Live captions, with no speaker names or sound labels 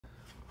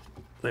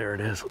There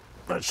it is.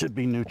 That should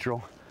be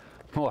neutral.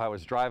 Oh, I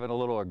was driving a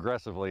little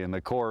aggressively in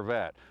the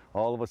Corvette.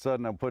 All of a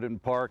sudden, I put it in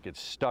park,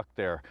 it's stuck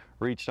there.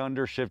 Reached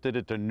under, shifted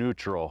it to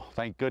neutral.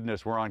 Thank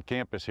goodness we're on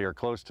campus here,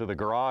 close to the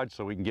garage,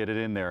 so we can get it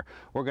in there.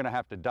 We're gonna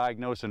have to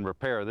diagnose and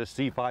repair this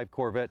C5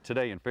 Corvette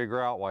today and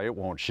figure out why it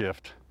won't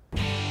shift.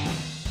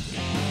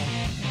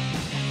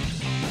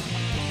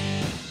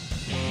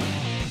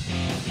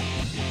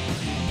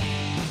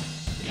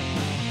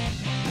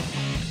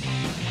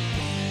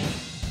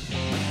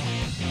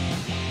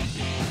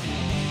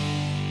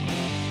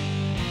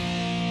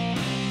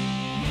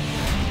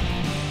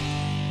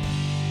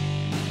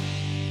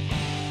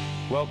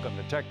 Welcome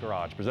to Tech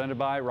Garage, presented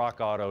by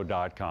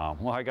RockAuto.com.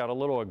 Well, I got a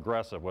little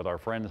aggressive with our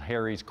friend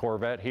Harry's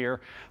Corvette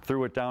here,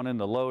 threw it down in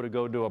the low to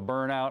go do a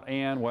burnout,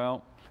 and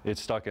well, it's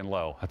stuck in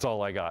low. That's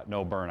all I got,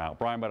 no burnout.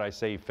 Brian, but I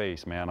saved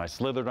face, man. I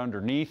slithered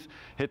underneath,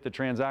 hit the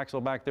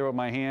transaxle back there with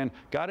my hand,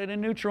 got it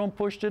in neutral and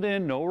pushed it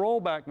in. No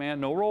rollback, man,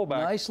 no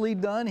rollback. Nicely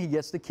done. He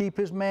gets to keep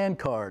his man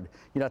card.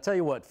 You know, I'll tell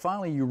you what,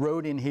 finally you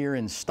rode in here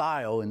in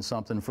style in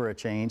something for a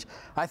change.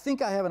 I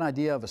think I have an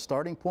idea of a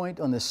starting point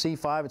on this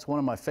C5. It's one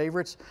of my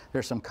favorites.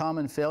 There's some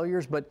common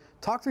failures, but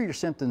talk through your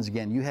symptoms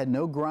again. You had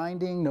no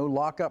grinding, no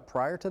lockup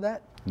prior to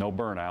that? No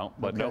burnout,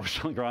 but okay.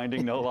 No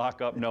grinding, no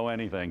lockup, no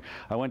anything.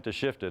 I went to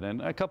shift it,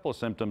 and a couple of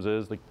symptoms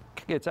is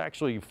it's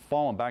actually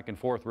falling back and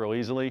forth real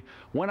easily.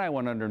 When I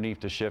went underneath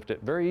to shift it,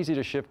 very easy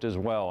to shift as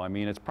well. I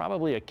mean, it's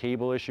probably a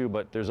cable issue,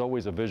 but there's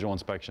always a visual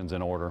inspections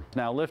in order.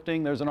 Now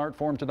lifting, there's an art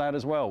form to that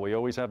as well. We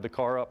always have the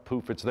car up,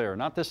 poof, it's there.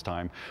 Not this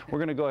time. We're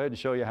gonna go ahead and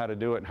show you how to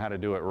do it and how to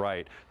do it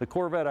right. The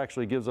Corvette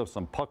actually gives us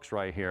some pucks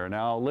right here.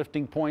 Now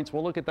lifting points,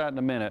 we'll look at that in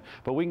a minute,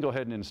 but we can go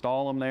ahead and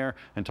install them there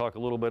and talk a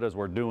little bit as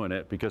we're doing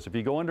it, because if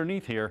you go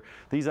underneath here,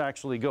 these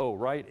actually go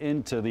right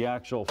into the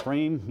actual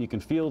frame. You can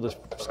feel the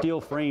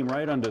steel frame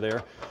right under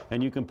there,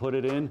 and you can put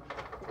it in.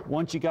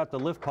 Once you got the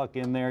lift puck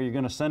in there, you're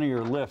gonna center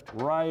your lift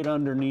right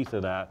underneath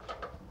of that.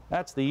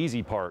 That's the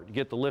easy part. You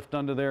get the lift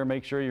under there,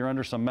 make sure you're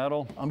under some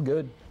metal. I'm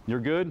good. You're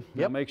good?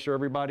 Yep. Make sure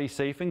everybody's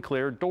safe and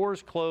clear.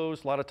 Doors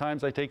closed. A lot of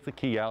times I take the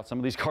key out. Some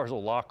of these cars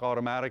will lock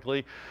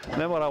automatically. And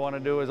then what I want to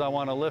do is I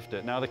want to lift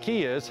it. Now the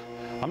key is,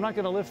 I'm not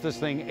going to lift this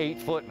thing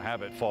 8 foot and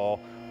have it fall.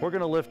 We're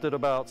going to lift it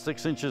about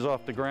 6 inches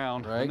off the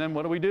ground. Right. And then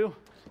what do?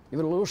 Give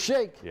it a little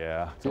shake.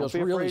 Yeah, don't be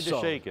afraid to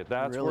shake it.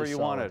 That's where you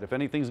want it. If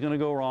anything's going to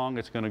go wrong,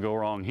 it's going to go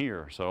wrong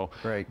here. So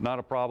not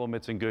a problem,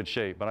 it's in good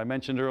shape. But I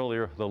mentioned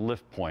earlier the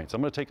lift points.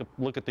 I'm going to take a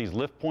look at these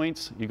lift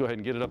points. You go ahead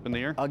and get it up in the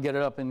air. I'll get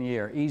it up in the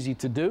air. Easy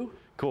to do.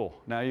 Cool.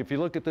 Now if you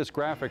look at this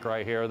graphic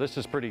right here, this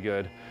is pretty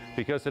good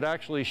because it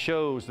actually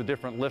shows the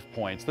different lift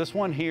points. This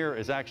one here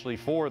is actually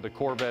for the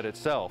Corvette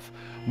itself,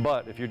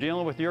 but if you're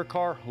dealing with your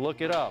car,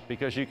 look it up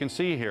because you can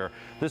see here,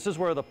 this is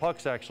where the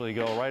pucks actually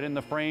go, right in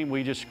the frame.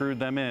 We just screwed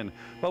them in,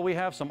 but we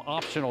have some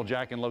optional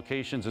jack-in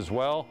locations as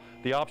well.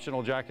 The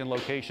optional jack-in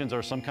locations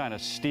are some kind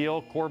of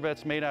steel.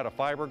 Corvette's made out of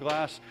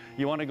fiberglass.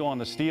 You want to go on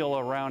the steel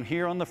around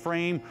here on the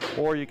frame,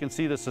 or you can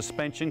see the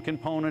suspension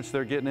components.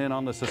 They're getting in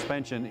on the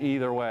suspension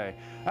either way.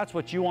 That's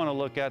what you want to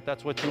look at.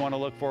 That's what you want to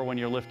look for when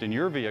you're lifting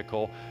your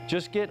vehicle.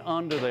 Just get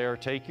under there,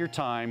 take your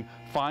time,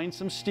 find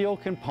some steel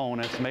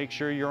components, make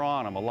sure you're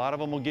on them. A lot of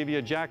them will give you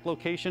a jack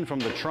location from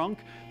the trunk.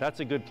 That's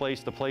a good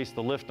place to place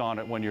the lift on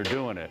it when you're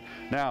doing it.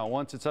 Now,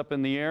 once it's up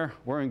in the air,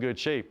 we're in good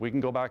shape. We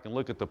can go back and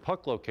look at the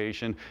puck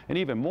location, and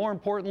even more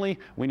importantly,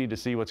 we need to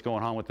see what's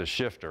going on with the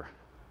shifter.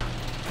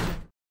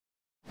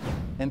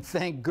 And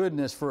thank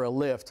goodness for a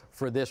lift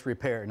for this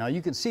repair. Now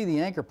you can see the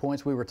anchor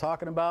points we were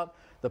talking about,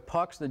 the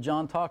pucks that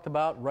John talked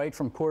about right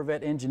from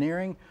Corvette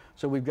Engineering.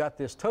 So we've got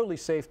this totally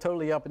safe,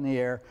 totally up in the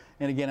air.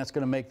 And again, it's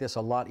going to make this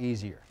a lot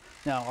easier.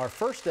 Now our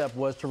first step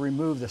was to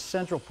remove the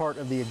central part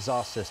of the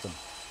exhaust system.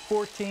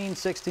 14,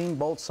 16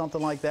 bolts,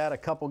 something like that. A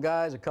couple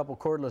guys, a couple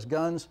cordless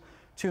guns.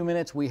 2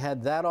 minutes, we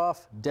had that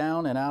off,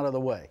 down and out of the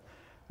way.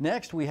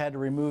 Next, we had to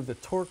remove the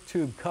torque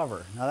tube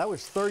cover. Now that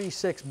was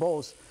 36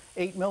 bolts,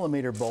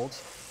 8mm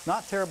bolts.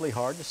 Not terribly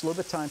hard, just a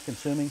little bit time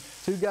consuming.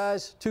 2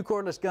 guys, 2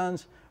 cordless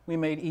guns, we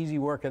made easy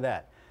work of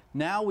that.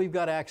 Now we've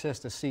got access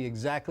to see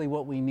exactly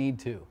what we need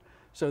to.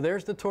 So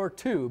there's the torque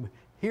tube.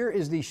 Here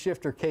is the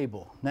shifter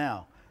cable.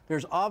 Now,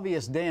 there's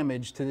obvious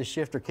damage to the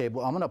shifter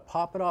cable. I'm gonna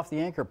pop it off the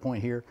anchor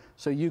point here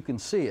so you can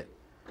see it.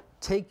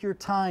 Take your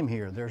time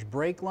here. There's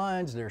brake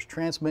lines, there's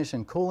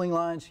transmission cooling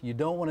lines. You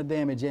don't want to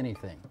damage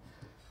anything.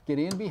 Get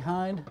in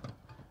behind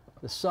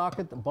the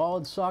socket, the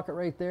ball socket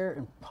right there,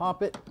 and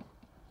pop it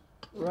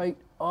right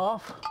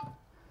off.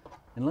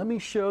 And let me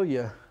show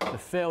you the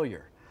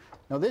failure.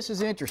 Now this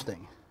is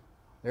interesting.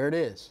 There it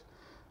is.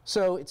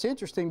 So it's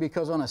interesting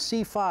because on a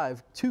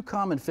C5, 2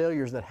 common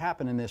failures that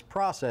happen in this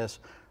process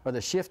are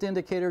the shift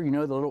indicator, you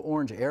know, the little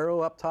orange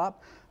arrow up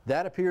top,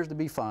 that appears to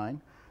be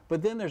fine.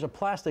 But then there's a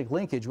plastic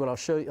linkage, what I'll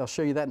show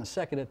you that in a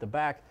second at the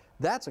back.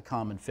 That's a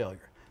common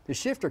failure. The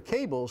shifter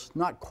cables,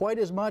 not quite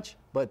as much,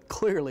 but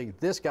clearly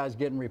this guy's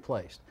getting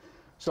replaced.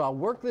 So I'll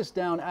work this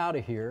down out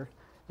of here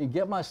and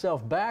get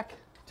myself back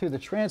to the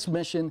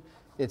transmission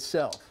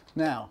itself.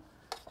 Now,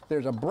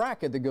 there's a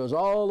bracket that goes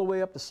all the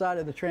way up the side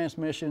of the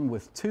transmission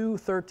with 2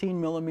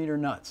 13mm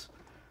nuts.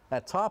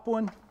 That top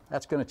one,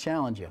 that's going to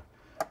challenge you.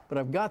 But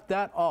I've got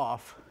that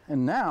off,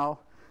 and now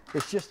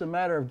it's just a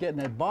matter of getting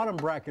that bottom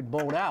bracket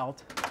bolt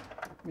out.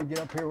 Let me get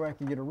up here where I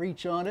can get a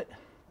reach on it,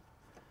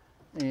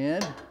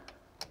 and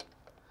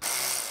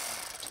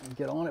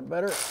get on it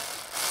better.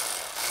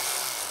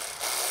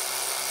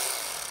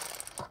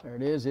 There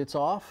it is, it's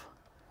off.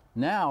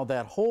 Now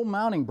that whole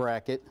mounting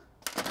bracket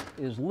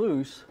is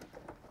loose,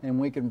 and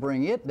we can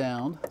bring it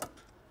down,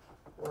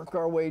 work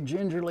our way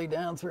gingerly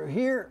down through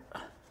here.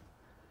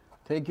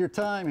 Take your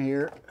time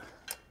here.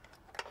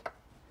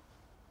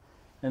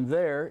 And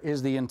there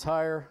is the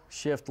entire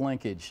shift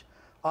linkage.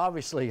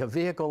 Obviously, a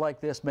vehicle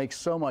like this makes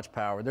so much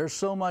power. There's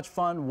so much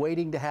fun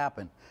waiting to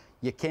happen.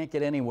 You can't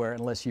get anywhere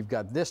unless you've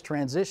got this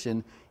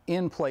transition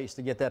in place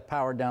to get that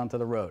power down to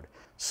the road.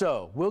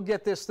 So we'll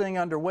get this thing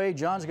underway.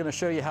 John's going to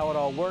show you how it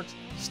all works.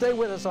 Stay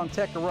with us on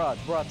Tech Garage,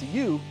 brought to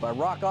you by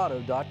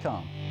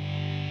rockauto.com.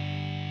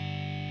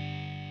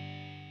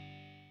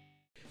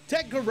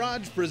 Tech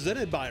Garage,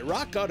 presented by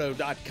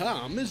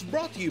rockauto.com, is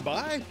brought to you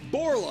by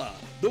Borla,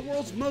 the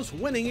world's most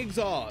winning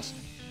exhaust.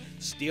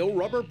 Steel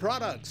rubber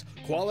products,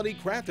 quality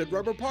crafted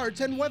rubber parts,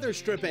 and weather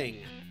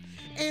stripping.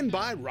 And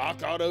by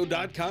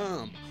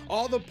rockauto.com,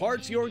 all the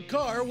parts your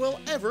car will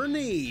ever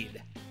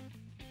need.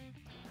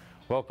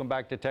 Welcome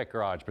back to Tech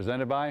Garage,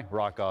 presented by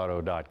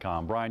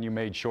rockauto.com. Brian, you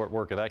made short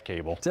work of that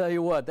cable. Tell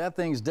you what, that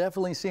thing's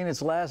definitely seen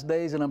its last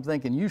days, and I'm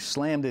thinking you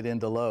slammed it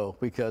into low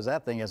because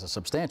that thing has a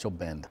substantial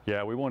bend.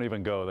 Yeah, we won't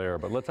even go there,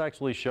 but let's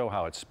actually show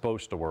how it's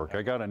supposed to work.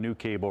 I got a new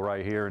cable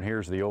right here, and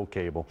here's the old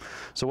cable.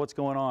 So what's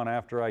going on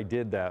after I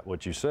did that,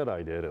 what you said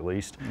I did at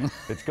least,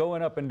 it's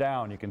going up and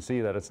down. You can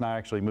see that it's not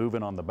actually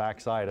moving on the back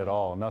side at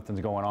all.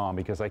 Nothing's going on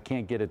because I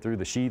can't get it through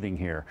the sheathing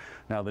here.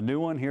 Now the new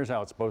one, here's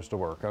how it's supposed to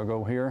work. I'll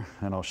go here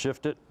and I'll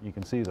shift it. You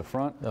can see the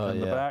front and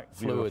the back.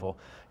 Beautiful.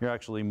 You're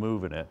actually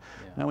moving it.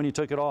 Yeah. Now when you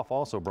took it off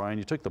also, Brian,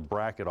 you took the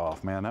bracket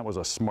off. Man, that was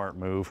a smart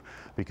move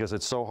because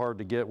it's so hard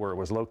to get where it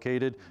was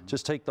located.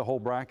 Just take the whole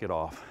bracket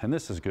off. And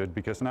this is good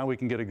because now we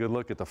can get a good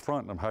look at the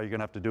front of how you're going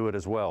to have to do it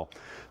as well.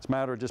 It's a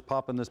matter of just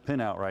popping this pin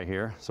out right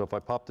here. So if I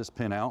pop this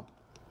pin out,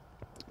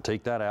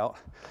 take that out,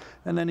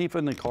 and then even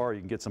in the car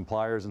you can get some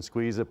pliers and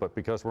squeeze it, but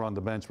because we're on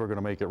the bench we're going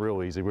to make it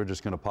real easy. We're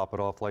just going to pop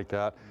it off like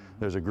that.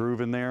 There's a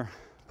groove in there,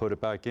 put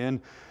it back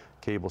in,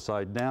 cable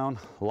side down,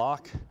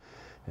 lock,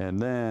 and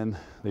then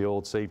the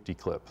old safety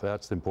clip.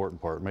 That's the important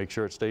part. Make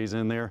sure it stays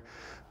in there.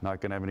 Not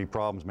going to have any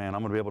problems, man.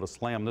 I'm going to be able to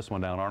slam this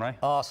one down, aren't I?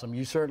 Awesome.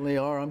 You certainly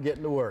are. I'm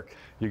getting to work.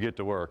 You get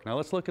to work. Now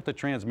let's look at the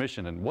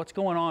transmission and what's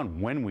going on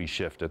when we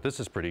shift it.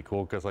 This is pretty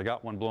cool because I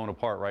got one blown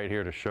apart right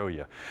here to show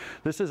you.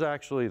 This is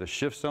actually the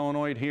shift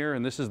solenoid here,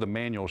 and this is the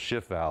manual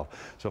shift valve.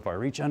 So if I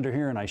reach under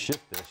here and I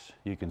shift this,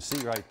 you can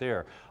see right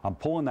there, I'm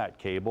pulling that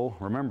cable.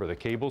 Remember, the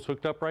cable's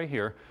hooked up right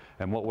here,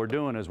 and what we're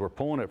doing is we're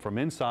pulling it from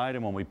inside,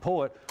 and when we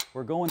pull it,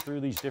 we're going through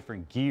these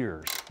different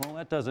gears. Well,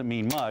 that doesn't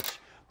mean much.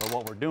 But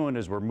what we're doing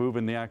is we're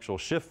moving the actual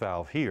shift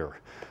valve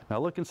here. Now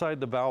look inside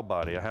the valve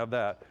body. I have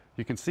that.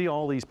 You can see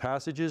all these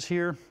passages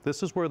here.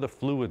 This is where the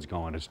fluid's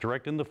going. It's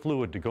directing the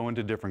fluid to go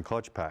into different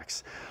clutch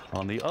packs.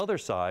 On the other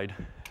side,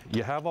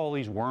 you have all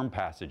these worm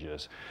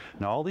passages.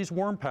 Now all these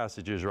worm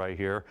passages right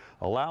here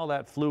allow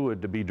that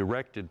fluid to be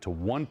directed to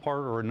one part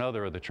or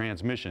another of the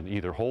transmission,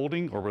 either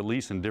holding or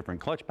releasing different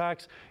clutch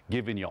packs,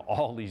 giving you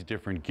all these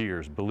different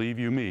gears. Believe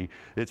you me,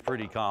 it's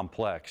pretty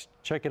complex.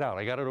 Check it out.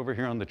 I got it over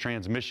here on the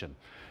transmission.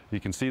 You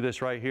can see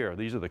this right here.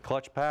 These are the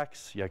clutch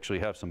packs. You actually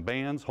have some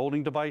bands,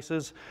 holding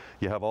devices.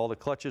 You have all the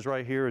clutches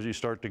right here as you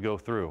start to go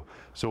through.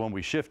 So when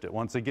we shift it,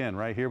 once again,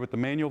 right here with the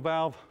manual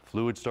valve,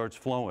 fluid starts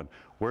flowing.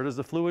 Where does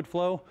the fluid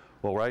flow?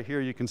 Well, right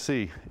here you can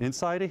see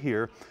inside of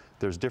here,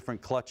 there's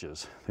different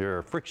clutches. There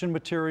are friction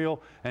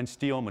material and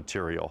steel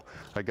material.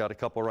 I got a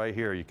couple right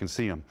here, you can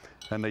see them.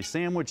 And they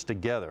sandwich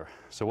together.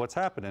 So what's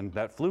happening,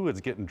 that fluid's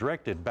getting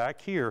directed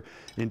back here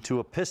into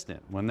a piston.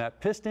 When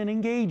that piston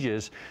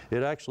engages,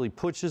 it actually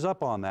pushes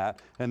up on that,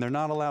 and they're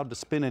not allowed to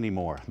spin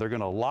anymore. They're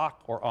gonna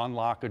lock or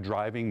unlock a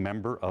driving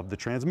member of the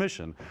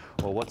transmission.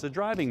 Well, what's a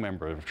driving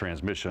member of the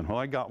transmission? Well,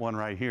 I got one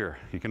right here.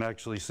 You can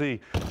actually see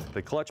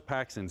the clutch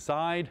packs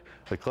inside.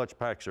 The clutch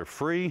packs are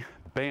free.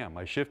 Bam,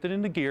 I shifted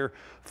into gear,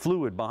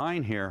 fluid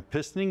behind here,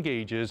 piston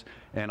engages,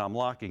 and I'm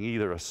locking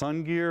either a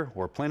sun gear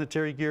or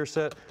planetary gear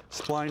set,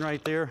 spline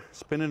right there,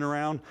 spinning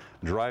around,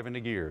 driving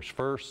the gears.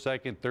 First,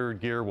 second, third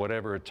gear,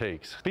 whatever it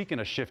takes. Speaking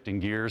of shifting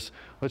gears,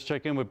 let's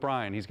check in with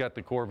Brian. He's got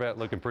the Corvette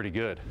looking pretty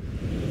good.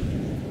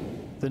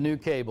 The new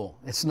cable.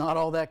 It's not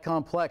all that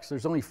complex.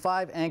 There's only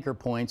 5 anchor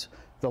points,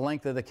 the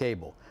length of the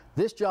cable.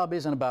 This job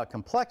isn't about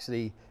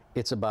complexity,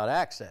 it's about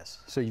access.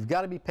 So you've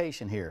got to be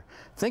patient here.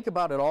 Think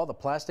about it all, the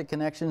plastic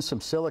connections, some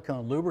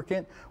silicone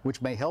lubricant,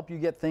 which may help you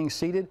get things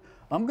seated.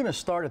 I'm going to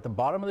start at the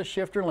bottom of the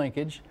shifter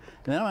linkage,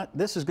 and then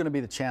this is going to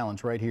be the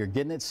challenge right here,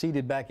 getting it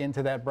seated back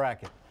into that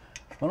bracket.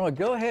 I'm going to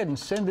go ahead and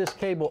send this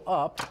cable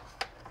up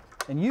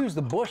and use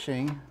the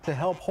bushing to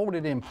help hold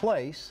it in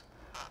place,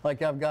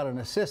 like I've got an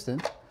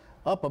assistant,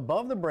 up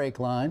above the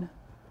brake line,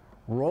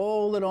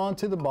 roll it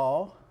onto the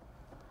ball,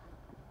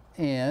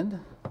 and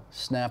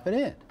snap it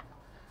in.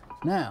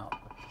 Now,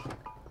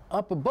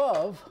 up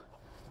above,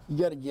 You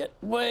got to get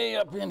way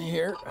up in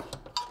here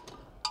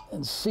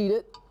and seat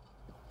it.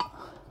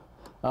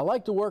 I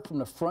like to work from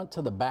the front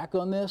to the back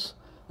on this.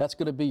 That's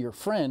going to be your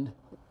friend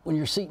when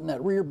you're seating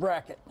that rear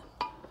bracket.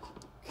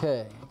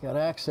 Okay, got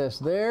access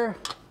there.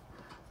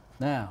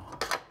 Now,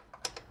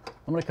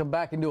 I'm going to come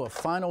back and do a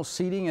final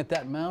seating at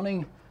that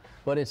mounting,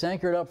 but it's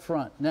anchored up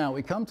front. Now,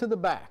 we come to the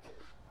back.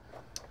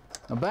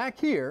 Now, back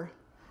here,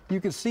 you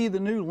can see the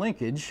new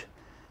linkage,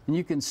 and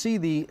you can see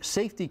the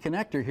safety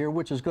connector here,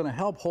 which is going to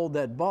help hold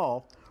that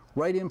ball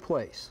right in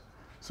place.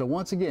 So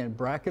once again,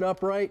 bracket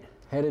upright,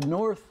 headed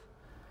north,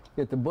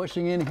 get the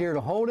bushing in here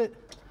to hold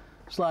it,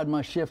 slide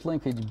my shift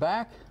linkage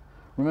back.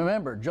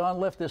 Remember, John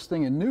left this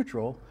thing in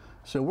neutral,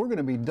 so we're going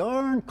to be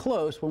darn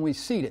close when we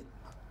seat it.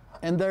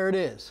 And there it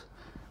is.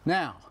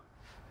 Now,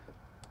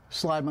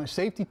 slide my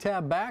safety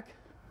tab back,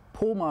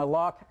 pull my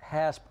lock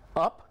hasp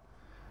up,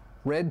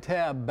 red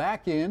tab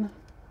back in,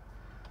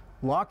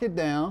 lock it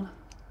down,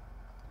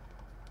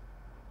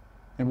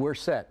 and we're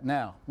set.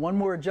 Now, one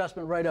more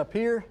adjustment right up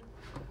here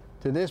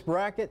to this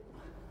bracket.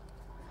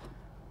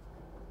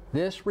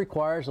 This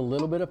requires a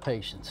little bit of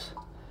patience.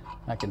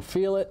 I can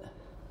feel it.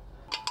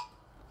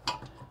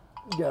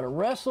 You gotta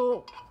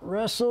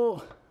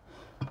wrestle,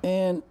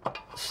 and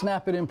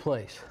snap it in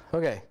place.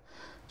 Okay,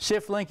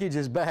 shift linkage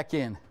is back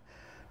in.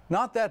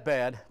 Not that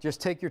bad,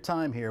 just take your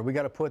time here. We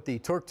gotta put the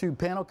torque tube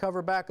panel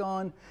cover back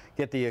on,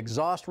 get the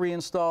exhaust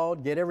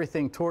reinstalled, get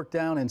everything torqued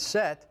down and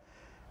set.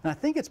 And I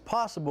think it's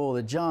possible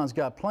that John's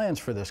got plans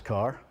for this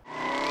car.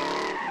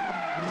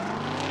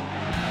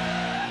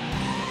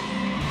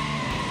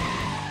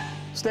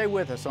 Stay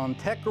with us on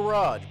Tech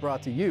Garage,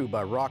 brought to you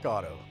by Rock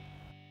Auto.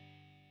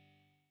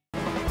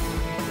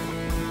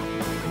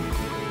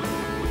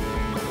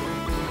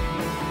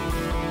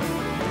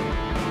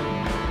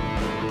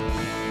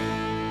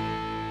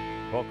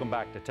 Welcome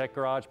back to Tech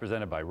Garage,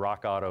 presented by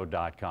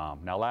RockAuto.com.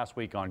 Now, last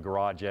week on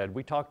Garage Ed,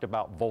 we talked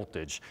about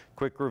voltage.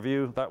 Quick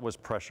review, that was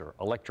pressure,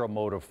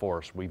 electromotive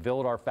force. We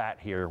filled our fat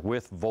here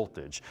with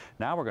voltage.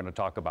 Now we're going to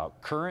talk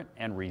about current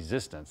and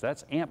resistance.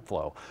 That's amp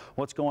flow.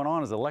 What's going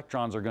on is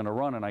electrons are going to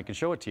run, and I can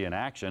show it to you in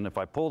action. If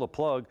I pull the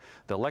plug,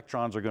 the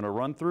electrons are going to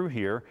run through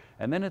here,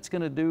 and then it's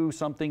going to do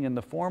something in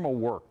the form of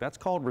work. That's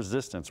called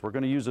resistance. We're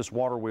going to use this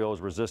water wheel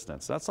as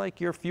resistance. That's like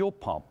your fuel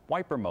pump,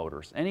 wiper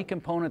motors. Any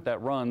component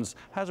that runs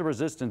has a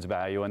resistance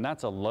value, and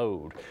that's a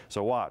load.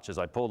 So watch, as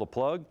I pull the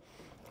plug,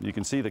 you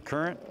can see the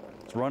current.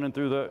 It's running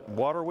through the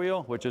water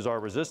wheel, which is our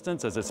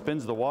resistance. As it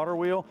spins the water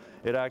wheel,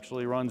 it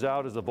actually runs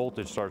out as the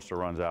voltage starts to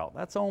run out.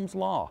 That's Ohm's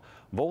law.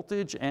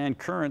 Voltage and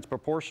current's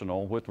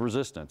proportional with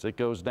resistance. It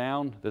goes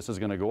down, this is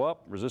going to go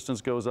up, resistance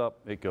goes up,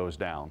 it goes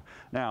down.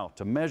 Now,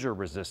 to measure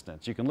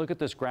resistance, you can look at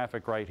this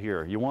graphic right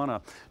here. You want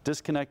to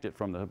disconnect it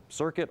from the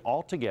circuit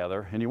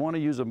altogether, and you want to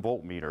use a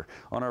voltmeter.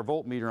 On our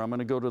voltmeter, I'm going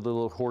to go to the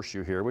little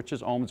horseshoe here, which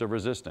is ohms of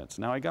resistance.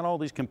 Now, I got all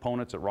these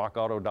components at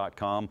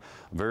rockauto.com,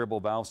 variable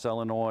valve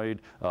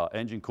solenoid,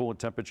 engine coolant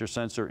temperature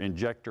sensor,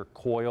 injector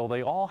coil.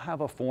 They all have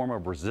a form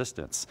of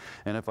resistance.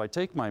 And if I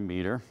take my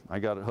meter, I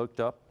got it hooked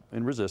up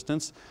in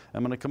resistance.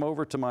 I'm going to come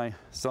over to my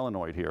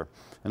solenoid here.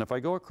 And if I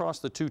go across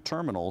the two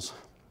terminals,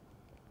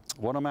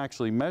 what I'm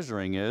actually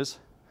measuring is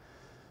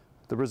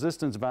the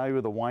resistance value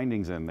of the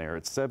windings in there.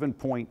 It's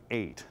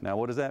 7.8. Now,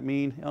 what does that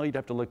mean? Well, you'd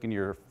have to look in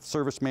your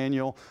service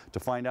manual to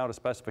find out a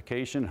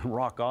specification. In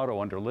Rock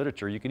Auto, under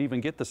literature, you can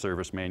even get the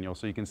service manual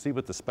so you can see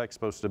what the spec's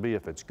supposed to be,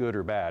 if it's good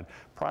or bad,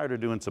 prior to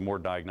doing some more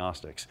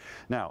diagnostics.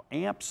 Now,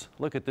 amps,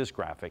 look at this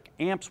graphic.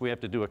 Amps, we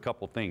have to do a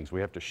couple things.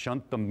 We have to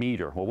shunt the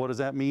meter. Well, what does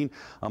that mean?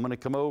 I'm going to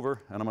come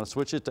over and I'm going to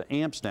switch it to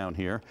amps down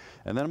here,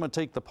 and then I'm going to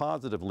take the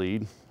positive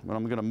lead, and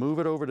I'm going to move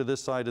it over to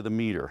this side of the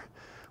meter.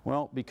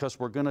 Well, because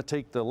we're going to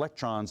take the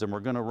electrons and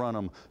we're going to run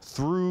them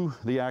through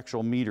the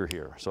actual meter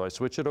here. So I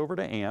switch it over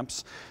to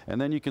amps,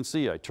 and then you can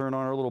see I turn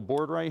on our little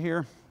board right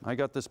here. I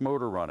got this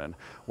motor running.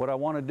 What I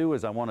want to do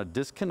is I want to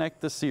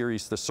disconnect the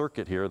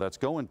circuit here that's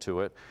going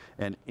to it,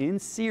 and in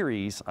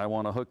series I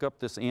want to hook up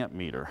this amp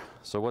meter.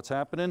 So what's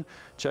happening?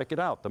 Check it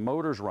out. The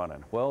motor's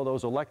running. Well,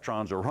 those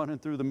electrons are running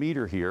through the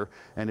meter here,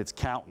 and it's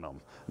counting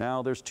them.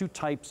 Now, there's two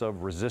types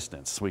of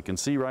resistance. We can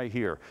see right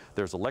here.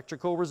 There's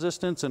electrical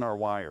resistance in our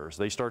wires.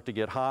 They start to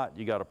get hot,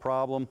 you got a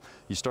problem,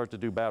 you start to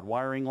do bad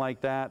wiring like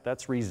that.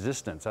 That's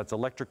resistance. That's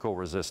electrical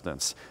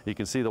resistance. You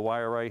can see the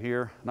wire right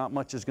here. Not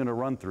much is going to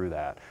run through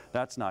that.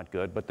 That's not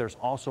good. But there's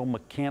also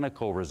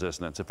mechanical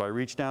resistance. If I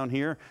reach down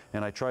here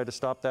and I try to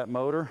stop that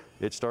motor,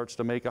 it starts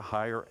to make a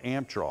higher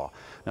amp draw.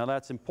 Now,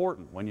 that's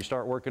important. When you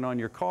start working on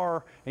your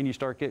car and you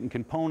start getting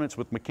components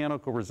with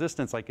mechanical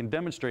resistance, I can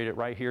demonstrate it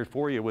right here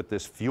for you with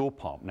this fuel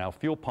pump. Now,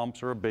 fuel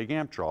pumps are a big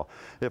amp draw.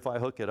 If I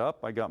hook it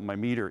up, I got my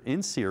meter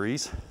in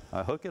series,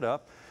 I hook it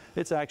up,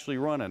 it's actually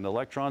running. The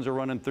electrons are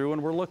running through,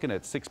 and we're looking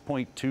at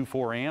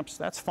 6.24 amps.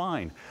 That's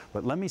fine.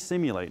 But let me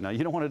simulate. Now,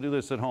 you don't want to do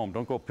this at home.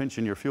 Don't go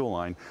pinching your fuel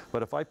line.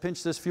 But if I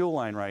pinch this fuel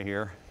line right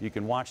here, you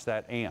can watch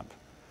that amp.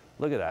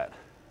 Look at that.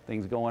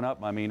 Thing's going up.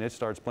 I mean, it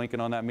starts blinking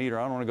on that meter.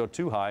 I don't want to go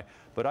too high,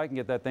 but I can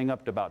get that thing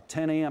up to about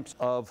 10 amps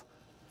of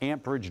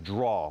amperage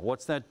draw.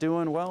 What's that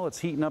doing? Well, it's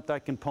heating up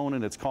that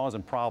component. It's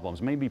causing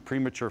problems, maybe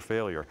premature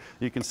failure.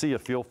 You can see a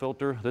fuel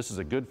filter. This is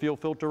a good fuel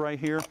filter right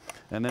here.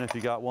 And then if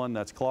you got one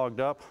that's clogged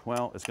up,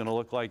 well, it's going to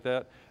look like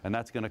that, and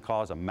that's going to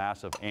cause a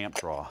massive amp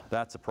draw.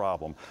 That's a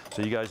problem.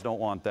 So you guys don't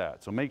want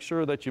that. So make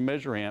sure that you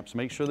measure amps.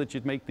 Make sure that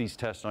you make these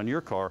tests on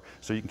your car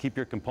so you can keep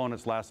your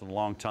components lasting a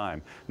long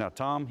time. Now,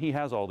 Tom, he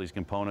has all these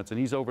components, and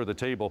he's over the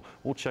table.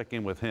 We'll check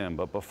in with him.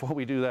 But before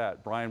we do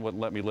that, Brian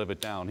wouldn't let me live it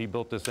down. He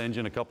built this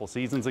engine a couple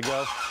seasons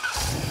ago,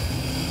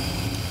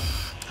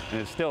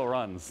 and it still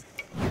runs.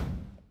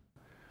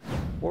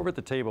 Over at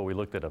the table, we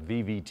looked at a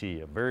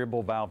VVT, a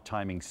variable valve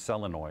timing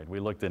solenoid. We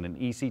looked at an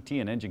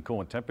ECT, an engine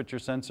coolant temperature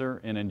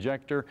sensor, an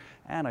injector,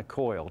 and a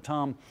coil.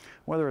 Tom,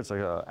 whether it's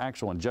an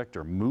actual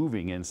injector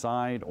moving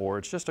inside or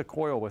it's just a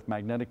coil with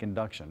magnetic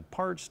induction,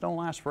 parts don't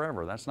last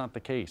forever. That's not the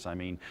case. I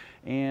mean,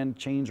 and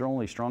chains are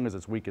only strong as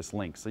its weakest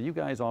link. So you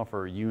guys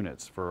offer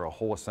units for a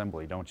whole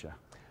assembly, don't you?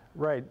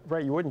 Right.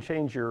 You wouldn't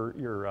change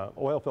your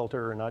oil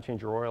filter and not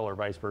change your oil, or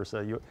vice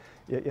versa.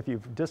 If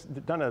you've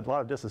done a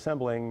lot of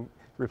disassembling,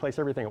 replace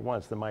everything at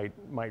once, that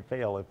might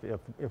fail.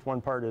 If one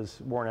part is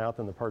worn out,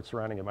 then the parts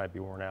surrounding it might be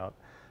worn out.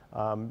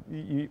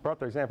 You brought up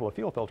the example of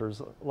fuel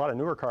filters. A lot of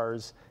newer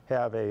cars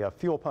have a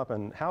fuel pump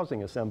and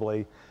housing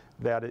assembly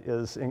that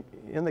is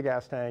in the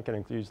gas tank and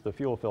includes the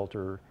fuel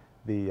filter,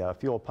 the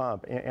fuel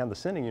pump, and the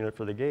sending unit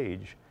for the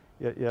gauge.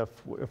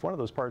 If one of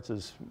those parts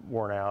is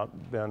worn out,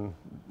 then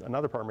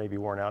another part may be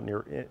worn out,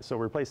 so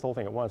replace the whole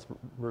thing at once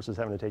versus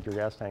having to take your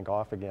gas tank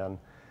off again.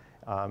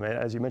 And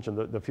as you mentioned,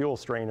 the fuel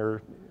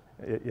strainer,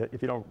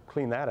 if you don't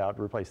clean that out,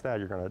 replace that,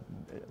 you're going to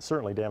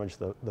certainly damage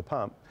the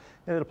pump.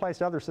 And it applies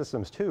to other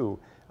systems too.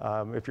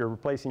 If you're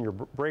replacing your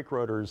brake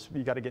rotors,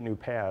 you got to get new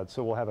pads.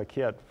 So we'll have a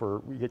kit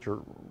for you get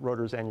your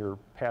rotors and your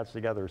pads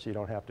together, so you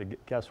don't have to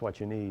guess what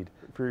you need.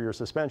 For your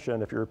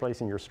suspension, if you're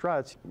replacing your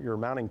struts, your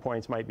mounting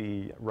points might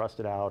be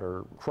rusted out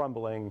or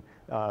crumbling.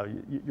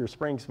 Your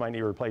springs might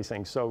need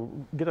replacing. So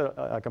get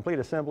a complete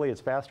assembly.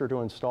 It's faster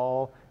to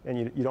install, and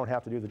you don't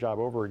have to do the job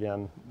over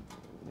again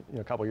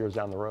a couple years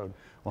down the road.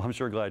 Well, I'm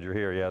sure glad you're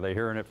here. Yeah, they're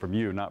hearing it from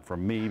you, not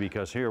from me,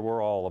 because here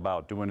we're all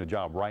about doing the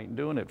job right and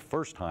doing it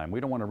first time. We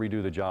don't want to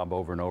redo the job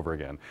over and over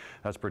again.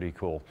 That's pretty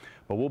cool.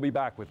 But we'll be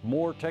back with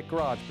more Tech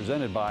Garage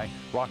presented by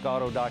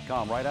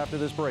rockauto.com right after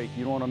this break.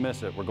 You don't want to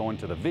miss it. We're going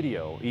to the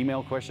video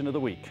email question of the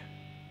week.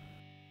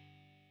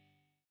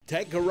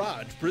 Tech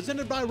Garage,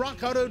 presented by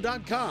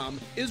rockauto.com,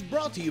 is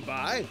brought to you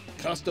by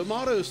Custom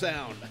Auto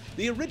Sound,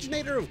 the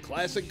originator of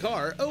classic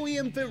car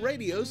OEM fit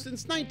radios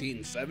since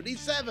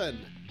 1977.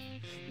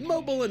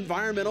 Mobile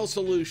Environmental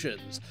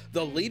Solutions,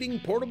 the leading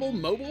portable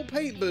mobile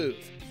paint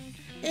booth.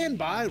 And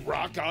by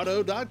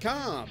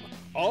rockauto.com,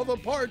 all the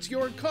parts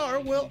your car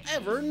will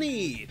ever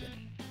need.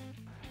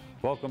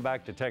 Welcome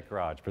back to Tech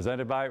Garage,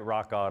 presented by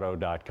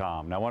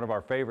rockauto.com. Now, one of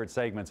our favorite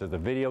segments is the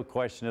video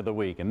question of the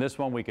week, and this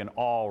one we can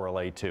all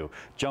relate to.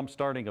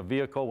 Jump-starting a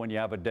vehicle when you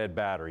have a dead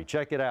battery.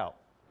 Check it out.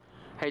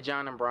 Hey,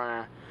 John and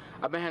Brian.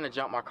 I've been having to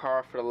jump my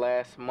car for the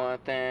last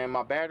month, and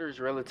my battery's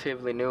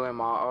relatively new and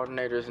my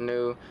alternator's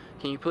new.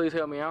 Can you please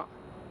help me out?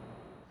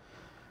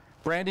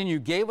 Brandon, you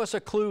gave us a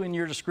clue in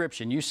your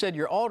description. You said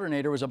your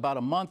alternator was about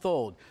a month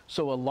old.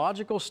 So a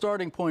logical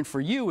starting point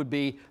for you would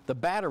be the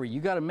battery.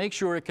 You got to make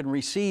sure it can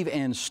receive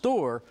and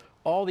store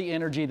all the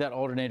energy that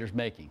alternator's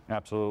making.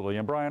 Absolutely.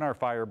 And Brian, our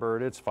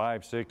Firebird, it's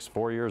 5, 6,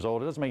 4 years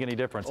old. It doesn't make any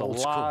difference. A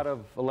lot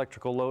of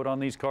electrical load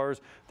on these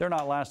cars. They're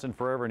not lasting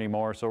forever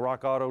anymore. So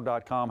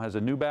rockauto.com has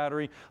a new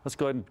battery. Let's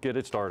go ahead and get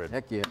it started.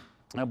 Heck yeah.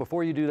 Now,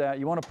 before you do that,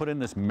 you want to put in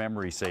this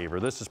memory saver.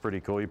 This is pretty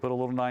cool. You put a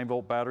little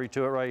 9-volt battery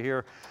to it right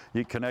here.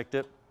 You connect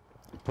it.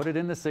 Put it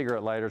in the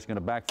cigarette lighter. It's going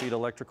to backfeed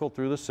electrical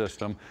through the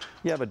system.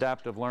 You have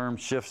adaptive alarm,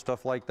 shift,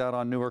 stuff like that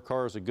on newer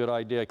cars. A good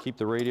idea. Keep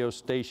the radio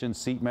station,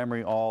 seat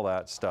memory, all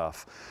that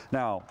stuff.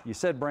 Now, you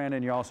said,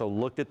 Brandon, you also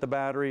looked at the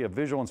battery. A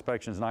visual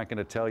inspection is not going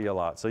to tell you a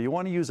lot. So you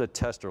want to use a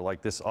tester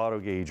like this auto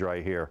gauge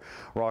right here.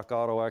 Rock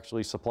Auto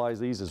actually supplies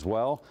these as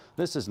well.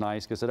 This is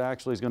nice because it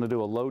actually is going to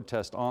do a load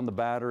test on the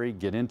battery,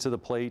 get into the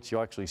plates.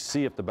 You'll actually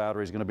see if the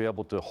battery is going to be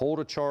able to hold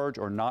a charge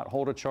or not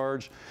hold a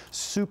charge.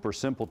 Super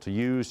simple to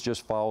use.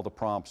 Just follow the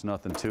prompts,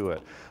 nothing to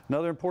it.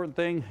 Another important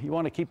thing, you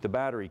want to keep the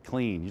battery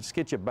clean. You just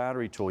get your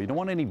battery tool. You don't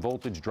want any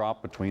voltage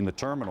drop between the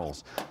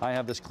terminals. I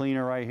have this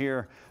cleaner right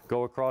here.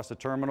 Go across the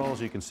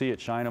terminals. You can see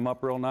it shine them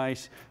up real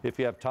nice. If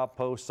you have top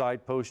post,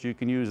 side post, you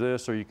can use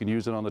this, or you can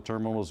use it on the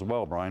terminals as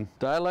well, Brian.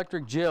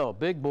 Dielectric gel,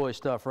 big boy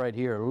stuff right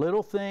here.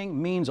 Little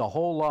thing means a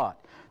whole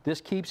lot. This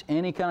keeps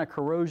any kind of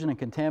corrosion and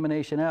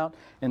contamination out,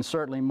 and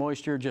certainly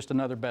moisture, just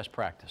another best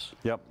practice.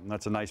 Yep,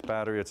 that's a nice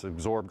battery. It's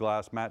absorb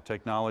glass matte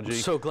technology. I'm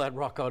so glad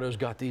Rock Auto's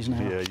got these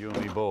now. Yeah, you and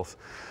me both.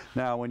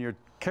 Now, when you're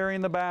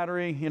carrying the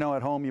battery, you know,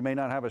 at home you may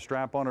not have a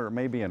strap on it, or it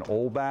may be an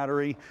old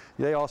battery.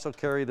 They also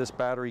carry this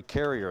battery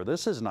carrier.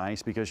 This is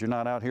nice because you're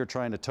not out here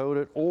trying to tote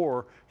it,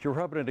 or you're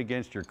rubbing it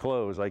against your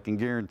clothes. I can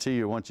guarantee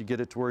you, once you get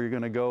it to where you're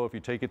going to go, if you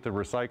take it to the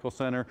recycle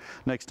center,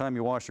 next time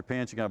you wash your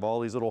pants, you can have all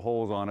these little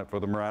holes on it for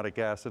the muriatic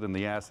acid and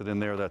the acid in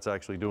there that's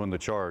actually doing the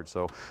charge.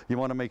 So you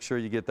want to make sure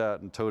you get that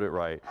and tote it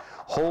right.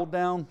 Hold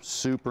down,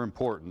 super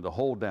important. The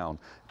hold down.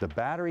 The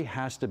battery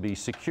has to be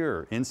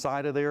secure.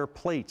 Inside of there are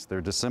plates.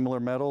 They're dissimilar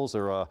metals.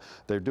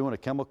 They're doing a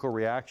chemical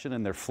reaction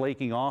and they're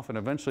flaking off, and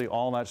eventually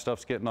all that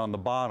stuff's getting on the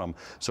bottom.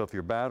 So if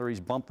your battery's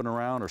bumping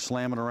around or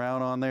slamming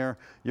around on there,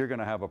 you're going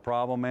to have a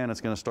problem, man. It's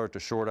going to start to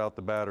short out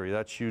the battery.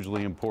 That's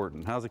hugely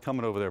important. How's it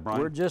coming over there,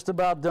 Brian? We're just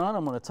about done.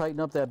 I'm going to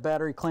tighten up that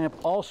battery clamp.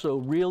 Also,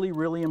 really,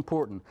 really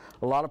important.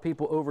 A lot of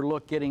people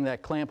overlook getting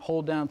that clamp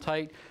hold down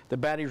tight. The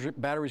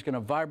battery's going to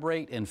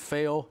vibrate and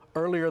fail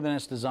earlier than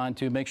it's designed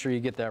to. Make sure you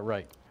get that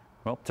right.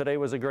 Well, today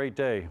was a great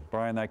day.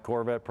 Brian, that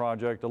Corvette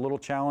project, a little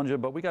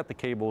challenging, but we got the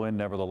cable in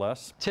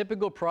nevertheless.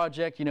 Typical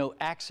project, you know,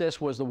 access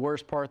was the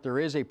worst part. There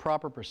is a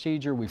proper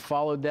procedure. We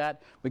followed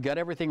that. We got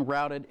everything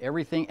routed,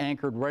 everything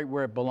anchored right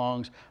where it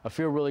belongs. I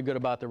feel really good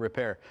about the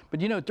repair.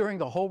 But you know, during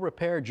the whole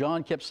repair,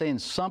 John kept saying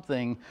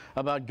something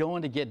about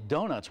going to get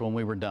donuts when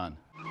we were done.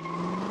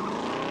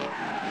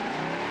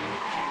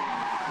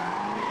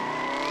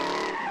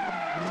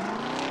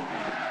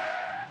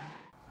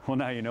 Well,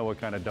 now you know what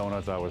kind of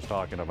donuts I was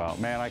talking about.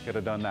 Man, I could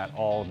have done that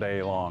all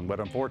day long, but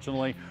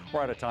unfortunately,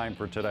 we're out of time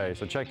for today.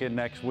 So check in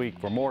next week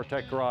for more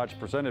Tech Garage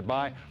presented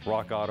by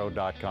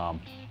rockauto.com.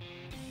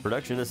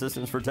 Production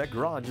assistance for Tech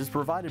Garage is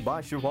provided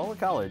by Chivolo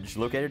College,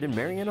 located in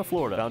Marianna,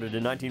 Florida. Founded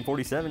in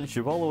 1947,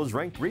 Chivolo was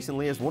ranked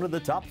recently as one of the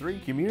top 3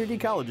 community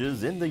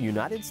colleges in the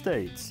United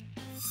States.